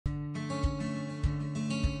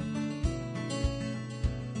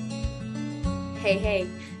Hey,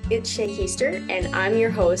 it's Shay Keister, and I'm your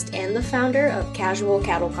host and the founder of Casual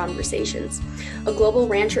Cattle Conversations, a global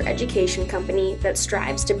rancher education company that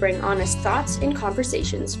strives to bring honest thoughts and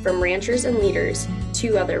conversations from ranchers and leaders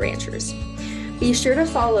to other ranchers. Be sure to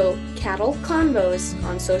follow Cattle Convos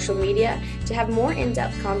on social media to have more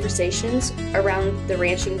in-depth conversations around the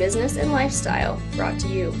ranching business and lifestyle brought to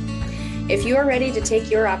you. If you are ready to take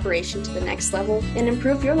your operation to the next level and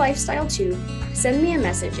improve your lifestyle too, send me a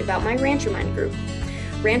message about my Rancher Mind group.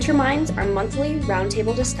 Rancher Minds are monthly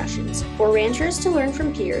roundtable discussions for ranchers to learn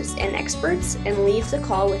from peers and experts and leave the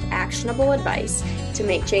call with actionable advice to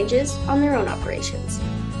make changes on their own operations.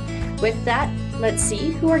 With that, let's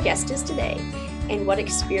see who our guest is today and what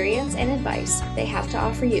experience and advice they have to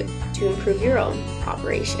offer you to improve your own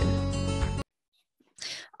operation.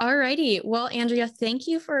 Alrighty. Well, Andrea, thank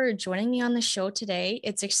you for joining me on the show today.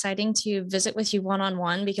 It's exciting to visit with you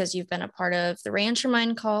one-on-one because you've been a part of the Rancher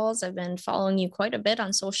Mind calls. I've been following you quite a bit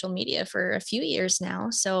on social media for a few years now.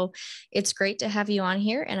 So it's great to have you on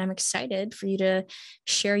here, and I'm excited for you to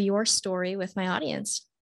share your story with my audience.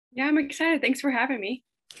 Yeah, I'm excited. Thanks for having me.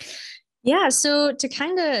 Yeah. So to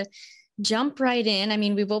kind of jump right in. I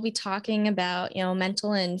mean, we will be talking about,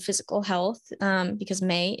 mental and physical health because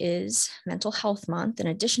May is Mental Health Month in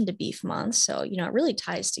addition to Beef Month. So, it really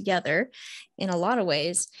ties together in a lot of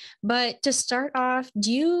ways. But to start off,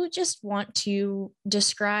 do you just want to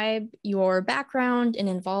describe your background and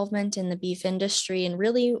involvement in the beef industry and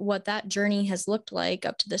really what that journey has looked like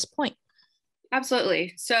up to this point?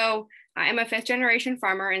 Absolutely. So I'm a fifth generation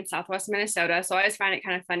farmer in Southwest Minnesota. So I always find it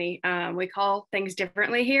kind of funny. We call things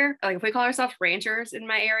differently here. Like if we call ourselves ranchers in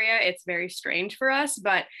my area, it's very strange for us,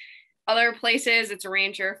 but other places it's a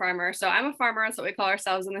rancher farmer. So I'm a farmer. That's what we call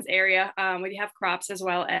ourselves in this area. We have crops as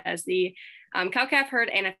well as the cow-calf herd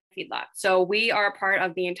and a feedlot. So we are a part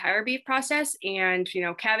of the entire beef process, and,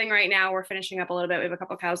 calving right now, we're finishing up a little bit. We have a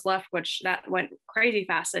couple cows left, which that went crazy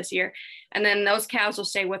fast this year. And then those cows will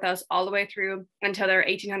stay with us all the way through until they're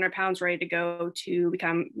 1,800 pounds ready to go to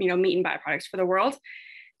become, meat and byproducts for the world.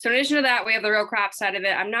 So in addition to that, we have the row crop side of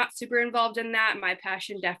it. I'm not super involved in that. My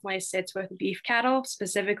passion definitely sits with beef cattle,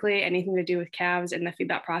 specifically anything to do with calves, and the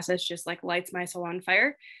feedlot process just like lights my soul on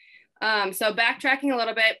fire. So backtracking a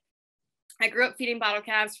little bit, I grew up feeding bottle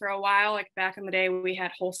calves for a while. Like back in the day, we had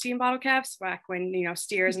Holstein bottle calves back when,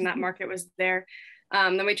 steers and that market was there.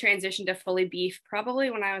 Then we transitioned to fully beef probably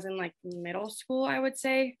when I was in like middle school, I would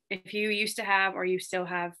say. If you used to have or you still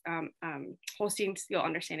have Holsteins, you'll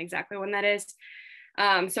understand exactly when that is.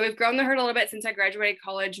 So we've grown the herd a little bit since I graduated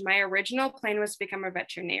college. My original plan was to become a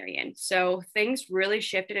veterinarian. So things really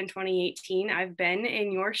shifted in 2018. I've been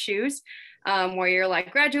in your shoes where you're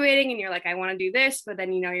like graduating and you're like, I want to do this, but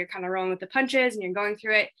then, you're kind of rolling with the punches and you're going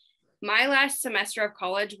through it. My last semester of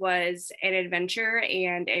college was an adventure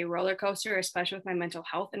and a roller coaster, especially with my mental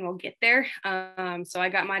health, and we'll get there. So I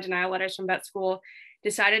got my denial letters from vet school,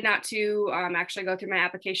 decided not to actually go through my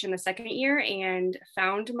application the second year, and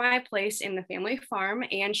found my place in the family farm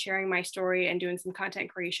and sharing my story and doing some content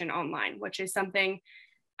creation online, which is something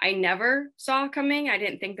I never saw coming. I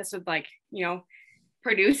didn't think this would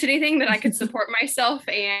produce anything that I could support myself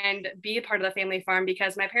and be a part of the family farm,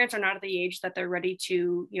 because my parents are not at the age that they're ready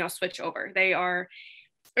to, switch over. They are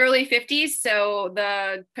early 50s. So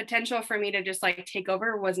the potential for me to just take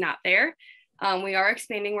over was not there. We are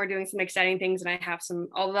expanding. We're doing some exciting things, and I have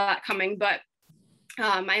all of that coming. But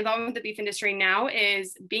my involvement with the beef industry now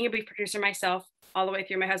is being a beef producer myself all the way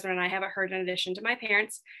through. My husband and I have a herd in addition to my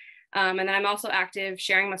parents. And then I'm also active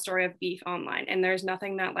sharing the story of beef online. And there's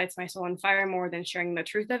nothing that lights my soul on fire more than sharing the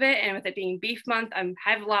truth of it. And with it being Beef Month, I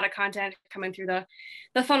have a lot of content coming through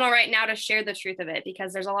the funnel right now to share the truth of it,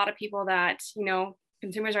 because there's a lot of people that,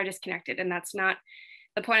 consumers are disconnected, and that's not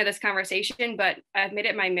the point of this conversation, but I've made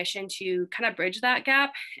it my mission to kind of bridge that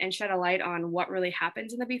gap and shed a light on what really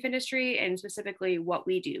happens in the beef industry, and specifically what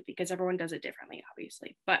we do, because everyone does it differently,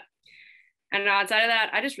 obviously. But and outside of that,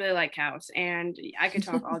 I just really like cows, and I could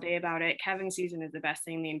talk all day about it. Calving season is the best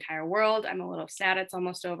thing in the entire world. I'm a little sad it's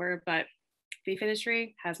almost over, but beef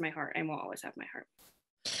industry has my heart and will always have my heart.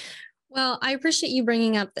 Well, I appreciate you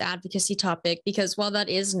bringing up the advocacy topic, because while that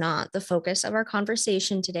is not the focus of our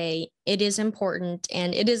conversation today, it is important,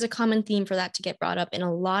 and it is a common theme for that to get brought up in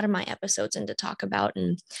a lot of my episodes and to talk about.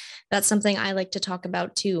 And that's something I like to talk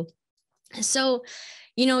about too. So,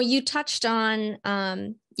 you touched on,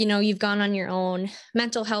 you've gone on your own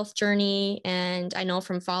mental health journey, and I know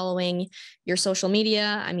from following your social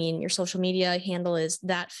media, your social media handle is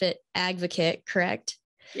That Fit Advocate, correct?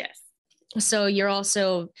 Yes. So you're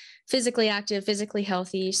also physically active, physically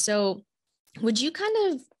healthy. So would you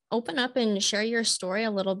kind of open up and share your story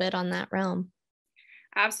a little bit on that realm?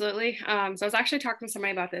 Absolutely. So I was actually talking to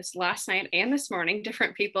somebody about this last night and this morning,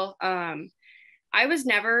 different people. I was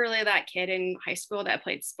never really that kid in high school that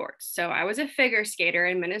played sports. So I was a figure skater.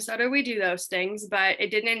 In Minnesota, we do those things, but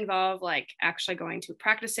it didn't involve like actually going to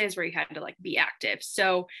practices where you had to like be active.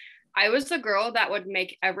 So I was the girl that would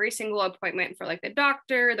make every single appointment for like the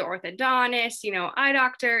doctor, the orthodontist, eye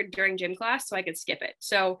doctor during gym class so I could skip it.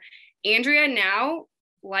 So Andrea now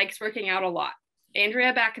likes working out a lot.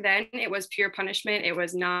 Andrea back then, it was pure punishment. It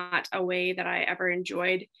was not a way that I ever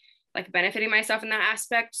enjoyed like benefiting myself in that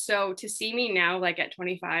aspect. So to see me now, like at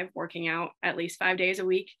 25, working out at least 5 days a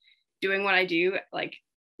week, doing what I do, like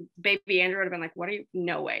baby Andrew would have been like, what are you?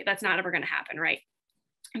 No way. That's not ever going to happen. Right.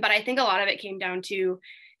 But I think a lot of it came down to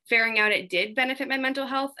figuring out it did benefit my mental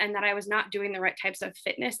health and that I was not doing the right types of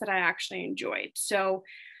fitness that I actually enjoyed. So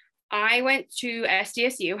I went to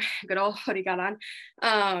SDSU, good old hoodie got on.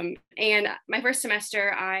 And my first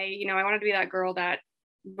semester, I wanted to be that girl that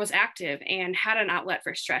was active and had an outlet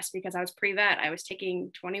for stress because I was pre-vet. I was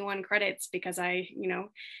taking 21 credits because I,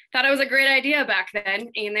 thought it was a great idea back then.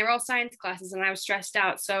 And they were all science classes and I was stressed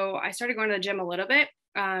out. So I started going to the gym a little bit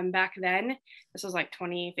back then. This was like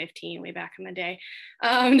 2015, way back in the day.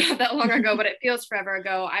 Not that long ago, but it feels forever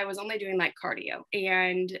ago. I was only doing like cardio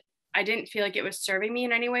and I didn't feel like it was serving me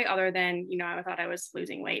in any way other than, I thought I was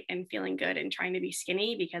losing weight and feeling good and trying to be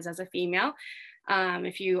skinny because as a female,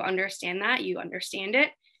 if you understand that, you understand it.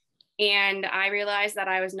 And I realized that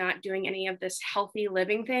I was not doing any of this healthy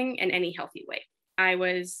living thing in any healthy way. I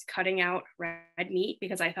was cutting out red meat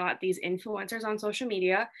because I thought these influencers on social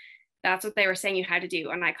media, that's what they were saying you had to do.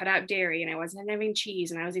 And I cut out dairy and I wasn't having cheese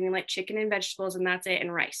and I was eating like chicken and vegetables and that's it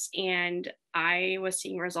and rice. And I was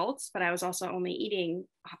seeing results, but I was also only eating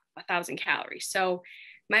 1,000 calories. So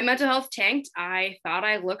my mental health tanked. I thought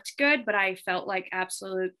I looked good, but I felt like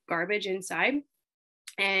absolute garbage inside.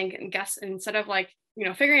 And I guess instead of like,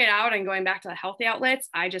 figuring it out and going back to the healthy outlets,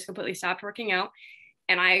 I just completely stopped working out.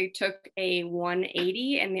 And I took a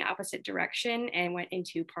 180 in the opposite direction and went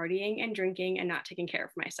into partying and drinking and not taking care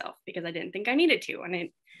of myself because I didn't think I needed to. And I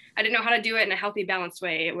didn't know how to do it in a healthy, balanced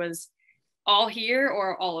way. It was all here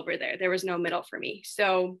or all over there. There was no middle for me.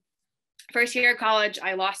 So first year of college,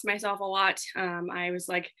 I lost myself a lot. I was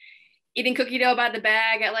like eating cookie dough by the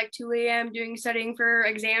bag at like 2 a.m. doing studying for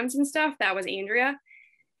exams and stuff. That was Andrea.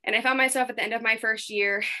 And I found myself at the end of my first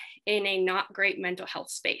year in a not great mental health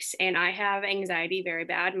space. And I have anxiety very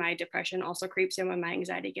bad. My depression also creeps in when my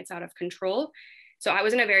anxiety gets out of control. So I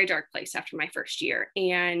was in a very dark place after my first year.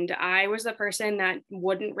 And I was the person that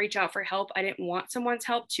wouldn't reach out for help. I didn't want someone's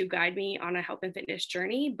help to guide me on a health and fitness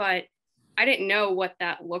journey, but I didn't know what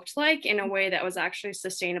that looked like in a way that was actually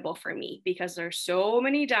sustainable for me because there's so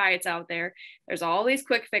many diets out there. There's all these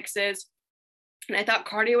quick fixes. And I thought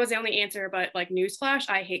cardio was the only answer, but like newsflash,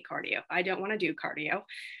 I hate cardio. I don't want to do cardio. I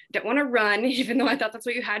don't want to run, even though I thought that's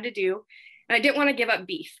what you had to do. And I didn't want to give up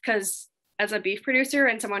beef because as a beef producer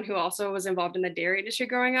and someone who also was involved in the dairy industry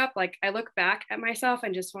growing up, like I look back at myself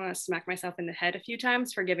and just want to smack myself in the head a few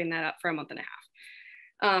times for giving that up for a month and a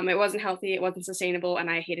half. It wasn't healthy, it wasn't sustainable, and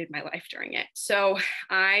I hated my life during it. So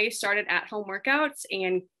I started at-home workouts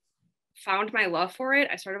and found my love for it.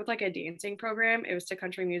 I started with like a dancing program. It was to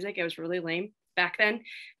country music. It was really lame back then,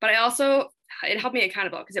 but it helped me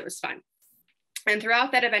accountable because it was fun. And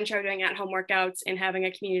throughout that adventure of doing at-home workouts and having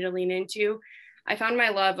a community to lean into, I found my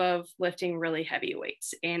love of lifting really heavy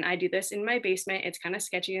weights. And I do this in my basement. It's kind of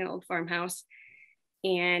sketchy in an old farmhouse.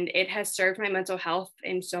 And it has served my mental health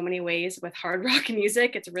in so many ways with hard rock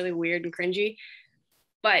music. It's really weird and cringy,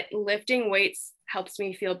 but lifting weights helps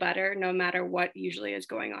me feel better no matter what usually is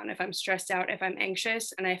going on. If I'm stressed out, if I'm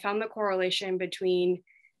anxious, and I found the correlation between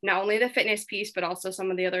not only the fitness piece, but also some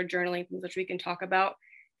of the other journaling things which we can talk about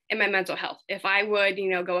in my mental health. If I would,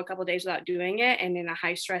 go a couple days without doing it and in a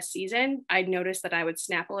high stress season, I'd notice that I would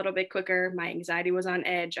snap a little bit quicker. My anxiety was on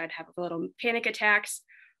edge. I'd have a little panic attacks,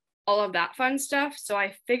 all of that fun stuff. So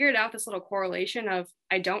I figured out this little correlation of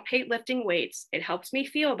I don't hate lifting weights. It helps me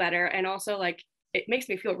feel better. And also like it makes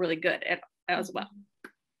me feel really good as well.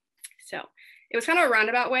 So it was kind of a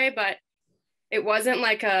roundabout way, but it wasn't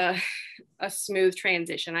like a smooth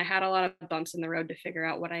transition. I had a lot of bumps in the road to figure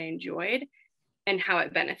out what I enjoyed and how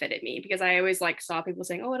it benefited me because I always like saw people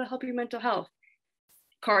saying, oh, it'll help your mental health.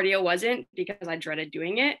 Cardio wasn't because I dreaded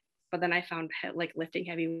doing it, but then I found like lifting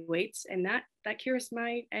heavy weights and that cures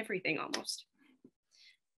my everything almost.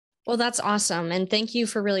 Well, that's awesome. And thank you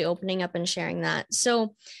for really opening up and sharing that.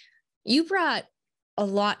 So you brought a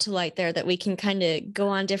lot to light there that we can kind of go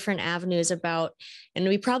on different avenues about, and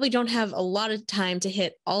we probably don't have a lot of time to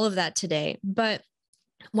hit all of that today. But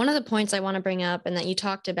one of the points I want to bring up and that you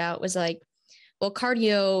talked about was like, well,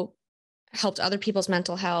 cardio helped other people's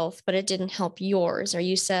mental health, but it didn't help yours. Or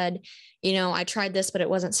you said, I tried this, but it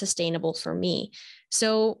wasn't sustainable for me.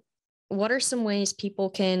 So, what are some ways people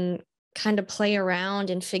can kind of play around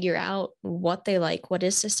and figure out what they like, what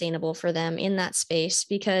is sustainable for them in that space?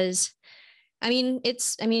 Because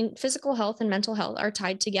physical health and mental health are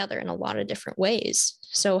tied together in a lot of different ways.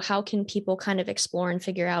 So, how can people kind of explore and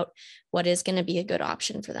figure out what is going to be a good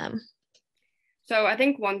option for them? So I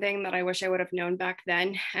think one thing that I wish I would have known back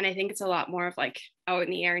then, and I think it's a lot more of like out in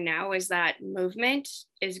the air now, is that movement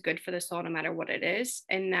is good for the soul no matter what it is,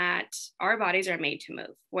 and that our bodies are made to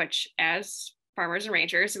move, which as farmers and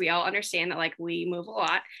ranchers, we all understand that like we move a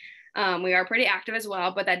lot. We are pretty active as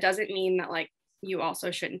well, but that doesn't mean that like you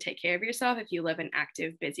also shouldn't take care of yourself if you live an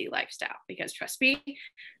active, busy lifestyle, because trust me,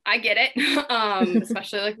 I get it.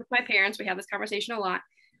 Especially like with my parents, we have this conversation a lot.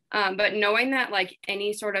 But knowing that like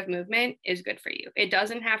any sort of movement is good for you. It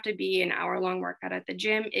doesn't have to be an hour-long workout at the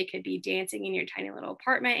gym. It could be dancing in your tiny little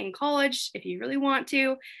apartment in college if you really want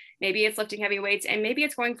to. Maybe it's lifting heavy weights, and maybe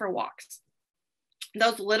it's going for walks.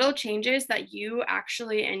 Those little changes that you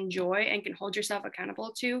actually enjoy and can hold yourself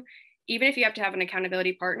accountable to, even if you have to have an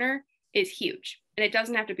accountability partner, is huge. And it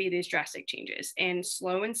doesn't have to be these drastic changes. And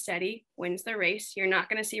slow and steady wins the race. You're not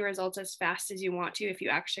going to see results as fast as you want to if you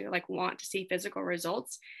actually like want to see physical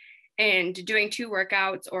results. And doing 2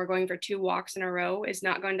 workouts or going for 2 walks in a row is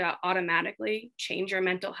not going to automatically change your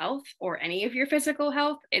mental health or any of your physical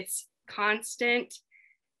health. It's constant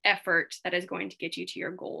effort that is going to get you to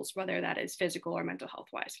your goals, whether that is physical or mental health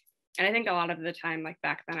wise. And I think a lot of the time, like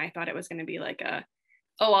back then, I thought it was going to be like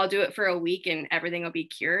I'll do it for a week and everything will be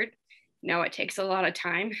cured. No, it takes a lot of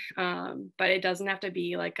time, but it doesn't have to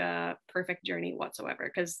be like a perfect journey whatsoever,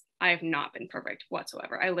 because I have not been perfect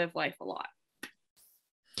whatsoever. I live life a lot.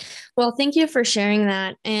 Well, thank you for sharing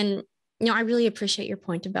that. And, I really appreciate your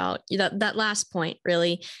point about that last point,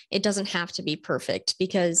 really. It doesn't have to be perfect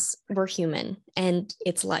because we're human and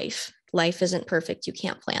it's life. Life isn't perfect. You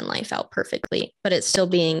can't plan life out perfectly, but it's still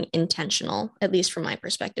being intentional, at least from my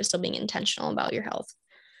perspective, still being intentional about your health.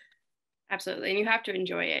 Absolutely. And you have to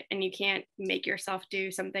enjoy it. And you can't make yourself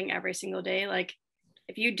do something every single day. Like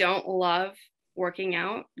if you don't love working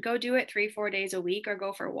out, go do it 3-4 days a week or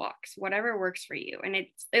go for walks, whatever works for you. And it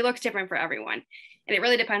looks different for everyone. And it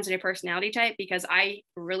really depends on your personality type, because I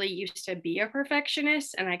really used to be a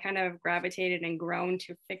perfectionist and I kind of gravitated and grown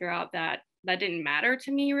to figure out that that didn't matter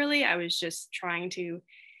to me really. I was just trying to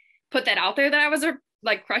put that out there that I was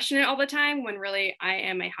like crushing it all the time, when really I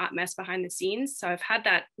am a hot mess behind the scenes. So I've had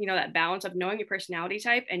that, that balance of knowing your personality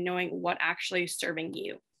type and knowing what actually is serving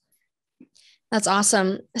you. That's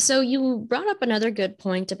awesome. So you brought up another good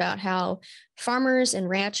point about how farmers and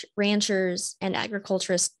ranchers and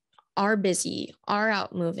agriculturists are busy, are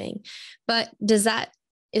out moving, but is that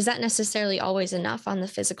necessarily always enough on the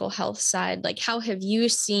physical health side? Like, how have you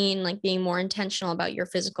seen like being more intentional about your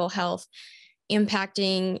physical health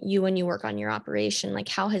impacting you when you work on your operation? Like,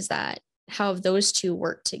 how have those two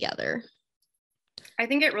worked together? I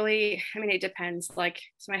think it depends. Like,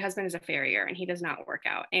 so my husband is a farrier and he does not work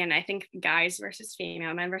out. And I think guys versus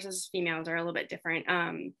men versus females are a little bit different.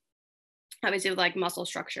 Obviously with like muscle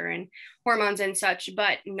structure and hormones and such,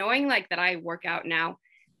 but knowing like that I work out now,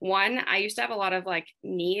 one, I used to have a lot of like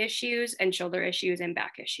knee issues and shoulder issues and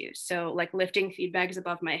back issues. So like lifting feed bags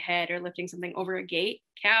above my head or lifting something over a gate,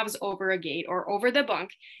 calves over a gate or over the bunk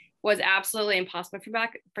was absolutely impossible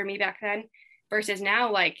for me back then, versus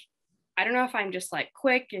now, like, I don't know if I'm just like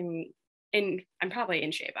quick and I'm probably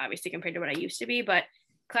in shape, obviously, compared to what I used to be, but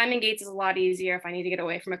climbing gates is a lot easier if I need to get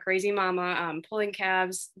away from a crazy mama. Pulling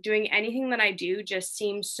calves, doing anything that I do just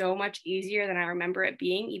seems so much easier than I remember it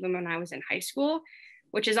being, even when I was in high school,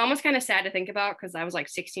 which is almost kind of sad to think about because I was like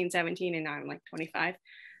 16, 17, and now I'm like 25.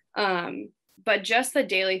 But just the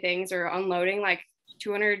daily things, or unloading like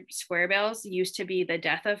 200 square bales, used to be the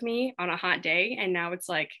death of me on a hot day. And now it's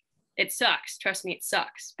like, it sucks. Trust me, it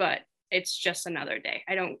sucks, but it's just another day.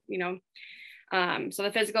 I don't, so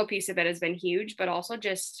the physical piece of it has been huge, but also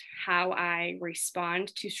just how I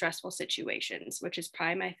respond to stressful situations, which is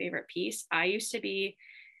probably my favorite piece. I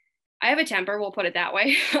have a temper, we'll put it that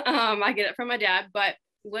way. I get it from my dad, but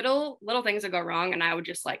little things would go wrong and I would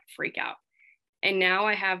just like freak out. And now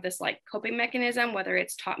I have this like coping mechanism, whether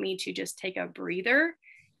it's taught me to just take a breather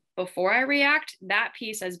before I react. That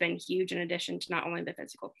piece has been huge in addition to not only the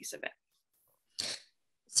physical piece of it.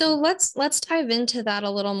 So let's dive into that a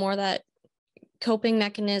little more, that coping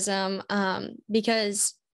mechanism,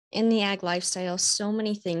 because in the ag lifestyle, so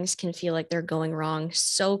many things can feel like they're going wrong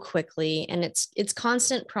so quickly, and it's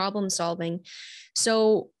constant problem solving.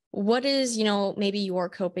 So what is, maybe your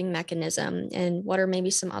coping mechanism, and what are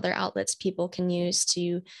maybe some other outlets people can use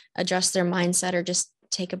to adjust their mindset or just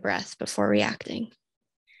take a breath before reacting?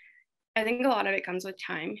 I think a lot of it comes with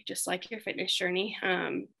time, just like your fitness journey.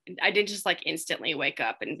 I didn't just like instantly wake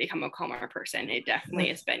up and become a calmer person. It definitely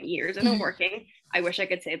has been years in the working. I wish I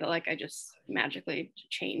could say that like I just magically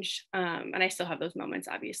changed. And I still have those moments,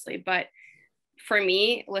 obviously. But for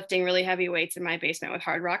me, lifting really heavy weights in my basement with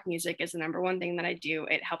hard rock music is the number one thing that I do.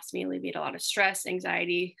 It helps me alleviate a lot of stress,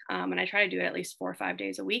 anxiety, and I try to do it at least 4 or 5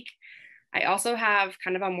 days a week. I also have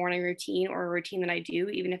kind of a morning routine, or a routine that I do,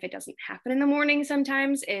 even if it doesn't happen in the morning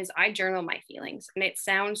sometimes, is I journal my feelings. And it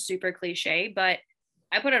sounds super cliche, but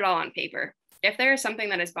I put it all on paper. If there is something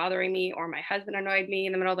that is bothering me, or my husband annoyed me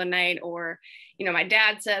in the middle of the night, or, my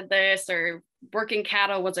dad said this, or working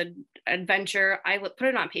cattle was an adventure, I put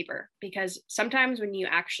it on paper, because sometimes when you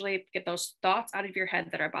actually get those thoughts out of your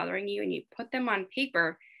head that are bothering you and you put them on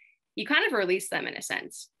paper, you kind of release them in a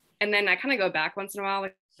sense. And then I kind of go back once in a while.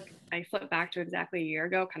 Like I flip back to exactly a year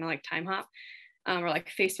ago, kind of like time hop, or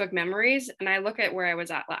like Facebook memories. And I look at where I was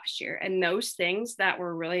at last year, and those things that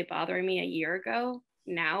were really bothering me a year ago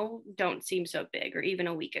now don't seem so big, or even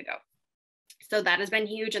a week ago. So that has been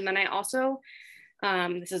huge. And then I also,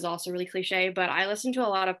 this is also really cliche, but I listen to a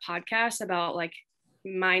lot of podcasts about like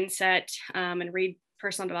mindset, and read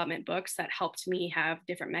personal development books that helped me have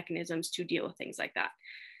different mechanisms to deal with things like that.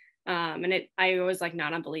 I was like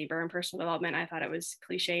not a believer in personal development. I thought it was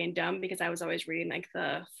cliche and dumb, because I was always reading like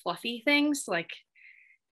the fluffy things, like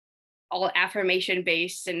all affirmation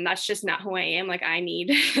based, and that's just not who I am. Like I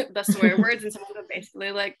need the swear words and someone to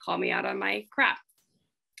basically like call me out on my crap.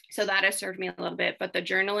 So that has served me a little bit. But the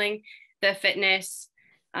journaling, the fitness,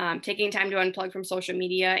 taking time to unplug from social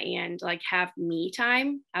media and like have me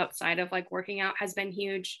time outside of like working out has been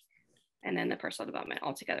huge. And then the personal development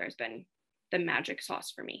altogether has been the magic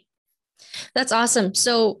sauce for me. That's awesome.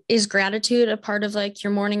 So is gratitude a part of like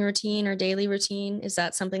your morning routine or daily routine? Is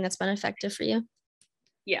that something that's been effective for you?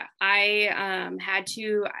 Yeah, I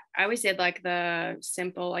I always did like the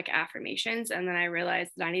simple like affirmations, and then I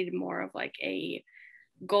realized that I needed more of like a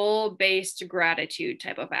goal-based gratitude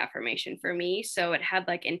type of affirmation for me. So it had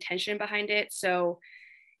like intention behind it. So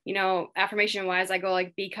affirmation wise, I go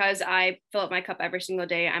like, because I fill up my cup every single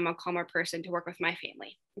day, I'm a calmer person to work with my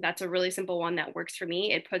family. That's a really simple one that works for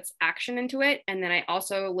me. It puts action into it. And then I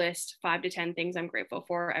also list 5 to 10 things I'm grateful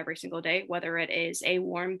for every single day, whether it is a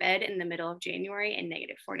warm bed in the middle of January in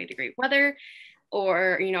negative 40-degree weather,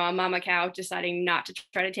 or, a mama cow deciding not to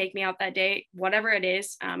try to take me out that day, whatever it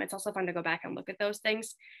is. It's also fun to go back and look at those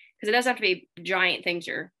things, because it doesn't have to be giant things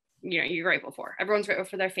you're grateful for. Everyone's grateful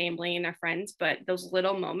for their family and their friends, but those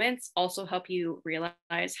little moments also help you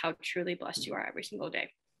realize how truly blessed you are every single day.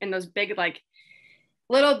 And those big, like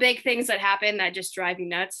little big things that happen that just drive you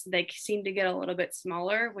nuts, they seem to get a little bit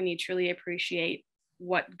smaller when you truly appreciate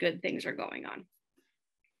what good things are going on.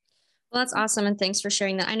 Well, that's awesome. And thanks for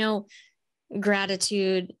sharing that. I know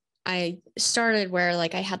gratitude, I started where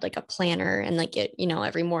like I had like a planner, and like it,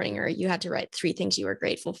 every morning, or you had to write 3 things you were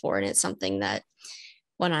grateful for. And it's something that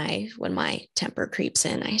when my temper creeps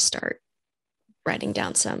in, I start writing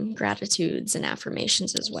down some gratitudes and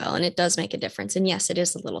affirmations as well. And it does make a difference. And yes, it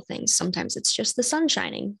is the little things. Sometimes it's just the sun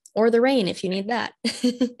shining, or the rain if you need that.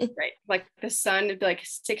 Right. Like the sun, it'd be like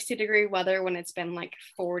 60-degree weather when it's been like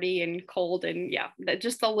 40 and cold. And yeah,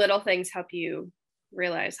 just the little things help you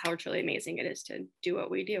realize how truly amazing it is to do what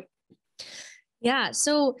we do. Yeah.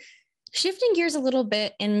 So shifting gears a little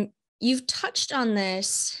bit, and you've touched on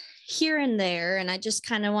this here and there, and I just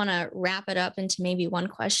kind of want to wrap it up into maybe one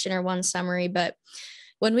question or one summary. But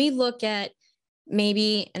when we look at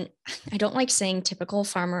maybe, and I don't like saying typical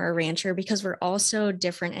farmer or rancher, because we're all so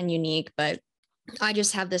different and unique, but I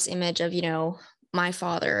just have this image of, my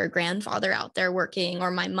father or grandfather out there working,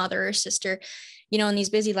 or my mother or sister, in these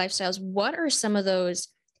busy lifestyles. What are some of those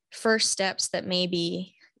first steps that may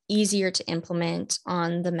be easier to implement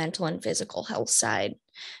on the mental and physical health side,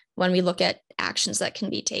 when we look at actions that can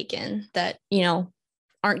be taken that,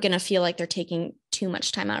 aren't going to feel like they're taking too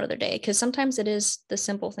much time out of their day? Because sometimes it is the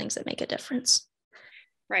simple things that make a difference.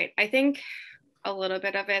 Right. I think a little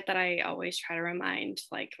bit of it that I always try to remind,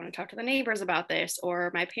 like when I talk to the neighbors about this,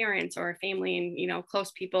 or my parents or family and,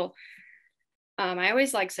 close people, I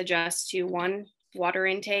always like suggest to one, water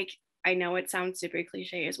intake. I know it sounds super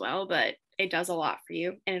cliche as well, but it does a lot for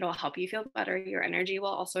you, and it'll help you feel better. Your energy will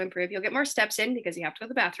also improve. You'll get more steps in because you have to go to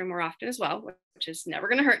the bathroom more often as well, which is never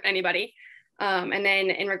going to hurt anybody. And then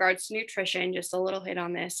in regards to nutrition, just a little hit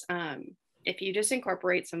on this. If you just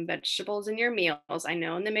incorporate some vegetables in your meals, I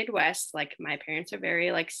know in the Midwest, like my parents are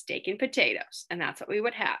very like steak and potatoes, and that's what we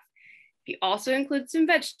would have. If you also include some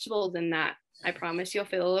vegetables in that, I promise you'll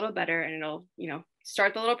feel a little better, and it'll,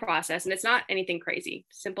 start the little process. And it's not anything crazy,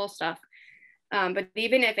 simple stuff. But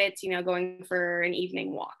even if it's, going for an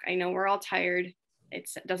evening walk, I know we're all tired. It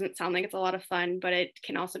doesn't sound like it's a lot of fun, but it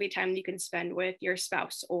can also be time you can spend with your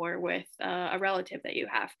spouse or with a relative that you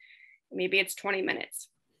have. Maybe it's 20 minutes.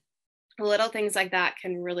 Little things like that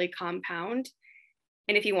can really compound.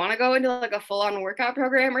 And if you want to go into like a full-on workout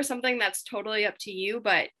program or something, that's totally up to you.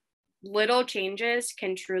 But little changes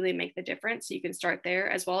can truly make the difference. So you can start there,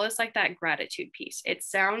 as well as like that gratitude piece. It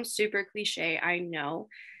sounds super cliche, I know.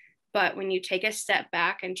 But when you take a step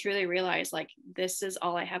back and truly realize, like, this is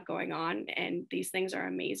all I have going on and these things are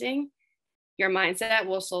amazing, your mindset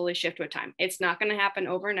will slowly shift with time. It's not going to happen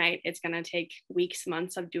overnight. It's going to take weeks,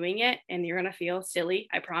 months of doing it. And you're going to feel silly.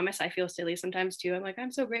 I promise I feel silly sometimes too. I'm like,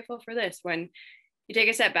 I'm so grateful for this. When you take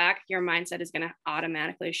a step back, your mindset is going to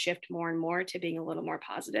automatically shift more and more to being a little more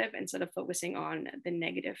positive, instead of focusing on the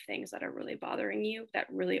negative things that are really bothering you that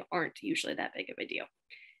really aren't usually that big of a deal.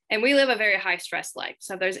 And we live a very high stress life.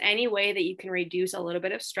 So if there's any way that you can reduce a little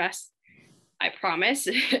bit of stress, I promise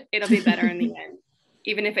it'll be better in the end,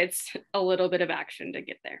 even if it's a little bit of action to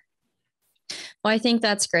get there. Well, I think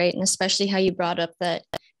that's great. And especially how you brought up that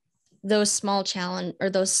those small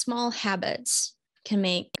those small habits can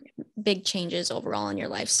make big changes overall in your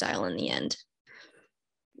lifestyle in the end.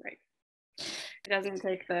 Right. It doesn't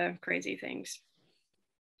take the crazy things.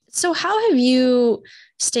 So how have you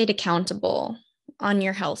stayed accountable on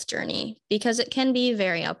your health journey? Because it can be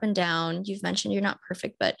very up and down. You've mentioned you're not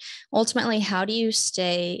perfect, but ultimately, how do you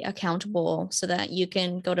stay accountable so that you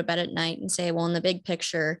can go to bed at night and say, well, in the big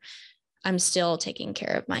picture, I'm still taking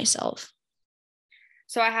care of myself?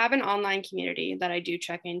 So I have an online community that I do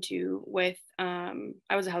check into with, I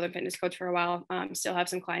was a health and fitness coach for a while, still have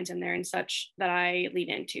some clients in there and such that I lead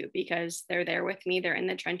into because they're there with me, they're in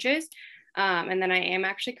the trenches. And then I am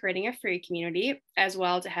actually creating a free community as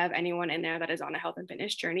well to have anyone in there that is on a health and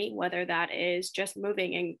fitness journey, whether that is just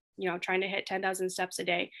moving and, trying to hit 10,000 steps a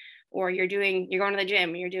day, or you're going to the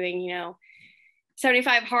gym, you're doing,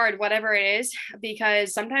 75 hard, whatever it is,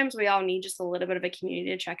 because sometimes we all need just a little bit of a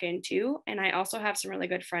community to check into. And I also have some really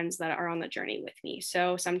good friends that are on the journey with me.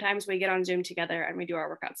 So sometimes we get on Zoom together and we do our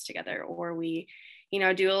workouts together, or we,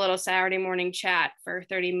 do a little Saturday morning chat for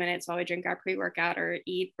 30 minutes while we drink our pre-workout or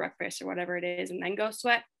eat breakfast or whatever it is, and then go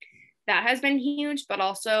sweat. That has been huge, but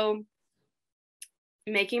also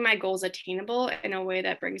making my goals attainable in a way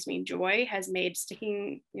that brings me joy has made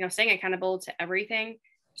staying accountable to everything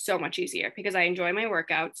so much easier, because I enjoy my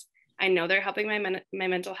workouts. I know they're helping my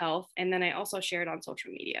mental health. And then I also share it on social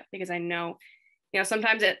media because I know,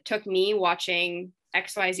 sometimes it took me watching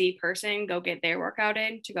XYZ person go get their workout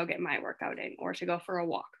in to go get my workout in, or to go for a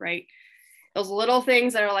walk, right? Those little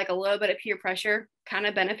things that are like a little bit of peer pressure kind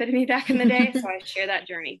of benefited me back in the day. So I share that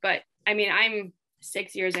journey. But I mean, I'm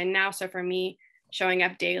 6 years in now. So for me, showing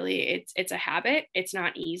up daily, it's a habit. It's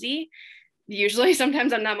not easy. Usually,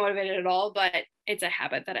 sometimes I'm not motivated at all, but it's a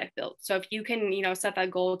habit that I've built. So if you can, set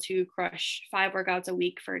that goal to crush 5 workouts a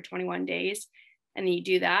week for 21 days, and then you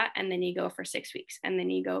do that, and then you go for 6 weeks, and then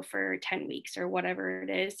you go for 10 weeks or whatever it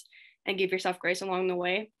is, and give yourself grace along the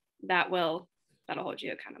way, that'll hold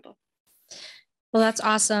you accountable. Well, that's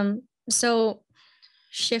awesome. So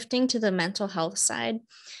shifting to the mental health side,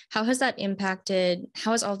 how has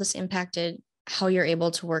all this impacted how you're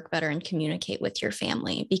able to work better and communicate with your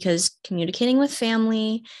family? Because communicating with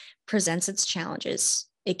family presents its challenges.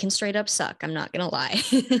 It can straight up suck. I'm not going to lie.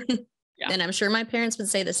 Yeah. And I'm sure my parents would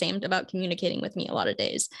say the same about communicating with me a lot of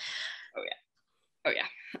days. Oh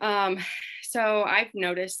yeah. So I've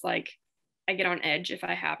noticed, like, I get on edge if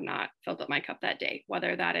I have not filled up my cup that day,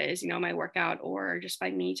 whether that is, my workout or just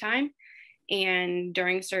my me time. And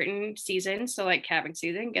during certain seasons, so like calving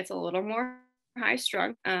season gets a little more high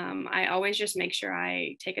strung. I always just make sure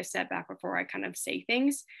I take a step back before I kind of say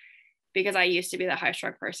things, because I used to be the high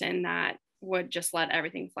strung person that would just let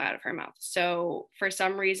everything fly out of her mouth. So for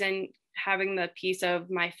some reason, having the piece of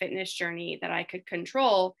my fitness journey that I could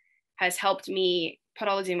control has helped me put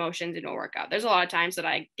all these emotions into a workout. There's a lot of times that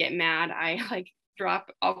I get mad. I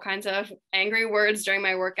drop all kinds of angry words during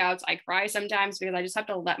my workouts. I cry sometimes because I just have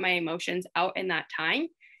to let my emotions out in that time,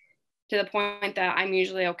 to the point that I'm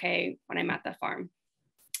usually okay when I'm at the farm.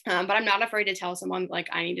 But I'm not afraid to tell someone, like,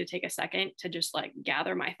 I need to take a second to just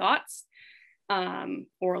gather my thoughts,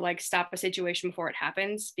 or stop a situation before it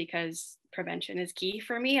happens, because prevention is key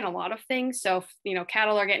for me in a lot of things. So if,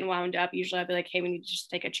 cattle are getting wound up, usually I'll be like, hey, we need to just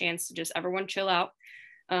take a chance to just everyone chill out,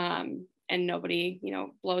 and nobody,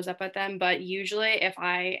 blows up at them. But usually if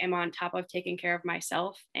I am on top of taking care of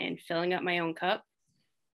myself and filling up my own cup,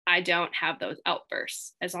 I don't have those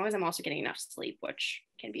outbursts, as long as I'm also getting enough sleep, which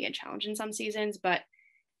can be a challenge in some seasons. But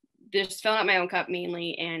just filling up my own cup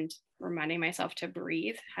mainly and reminding myself to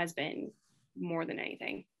breathe has been more than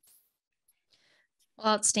anything.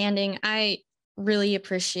 Well, outstanding. I really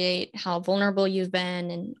appreciate how vulnerable you've been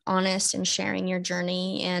and honest in sharing your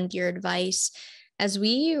journey and your advice. As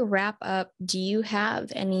we wrap up, do you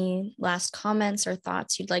have any last comments or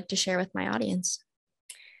thoughts you'd like to share with my audience?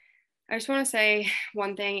 I just want to say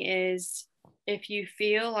one thing is, if you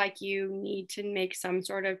feel like you need to make some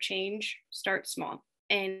sort of change, start small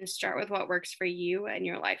and start with what works for you and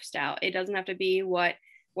your lifestyle. It doesn't have to be what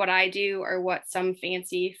I do or what some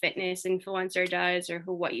fancy fitness influencer does or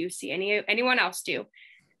what you see anyone else do.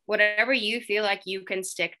 Whatever you feel like you can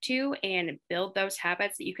stick to and build those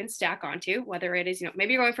habits that you can stack onto, whether it is,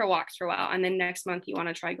 maybe you're going for walks for a while and then next month you want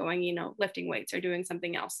to try going, lifting weights or doing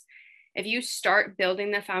something else. If you start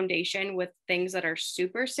building the foundation with things that are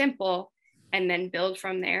super simple and then build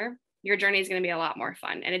from there, your journey is going to be a lot more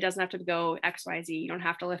fun. And it doesn't have to go XYZ. You don't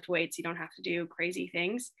have to lift weights. You don't have to do crazy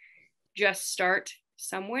things. Just start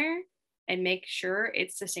somewhere and make sure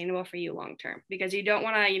it's sustainable for you long term, because you don't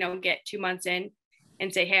want to, get 2 months in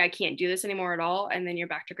and say, hey, I can't do this anymore at all. And then you're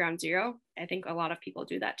back to ground zero. I think a lot of people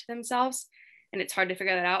do that to themselves and it's hard to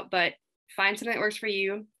figure that out, but find something that works for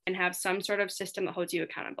you and have some sort of system that holds you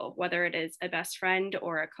accountable, whether it is a best friend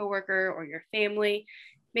or a coworker or your family.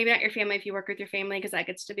 Maybe not your family if you work with your family, because that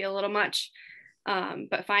gets to be a little much.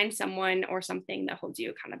 But find someone or something that holds you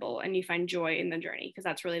accountable and you find joy in the journey, because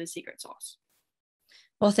that's really the secret sauce.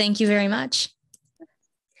 Well, thank you very much.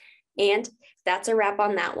 And that's a wrap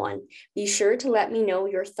on that one. Be sure to let me know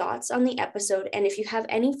your thoughts on the episode and if you have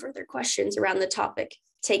any further questions around the topic.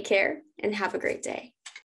 Take care and have a great day.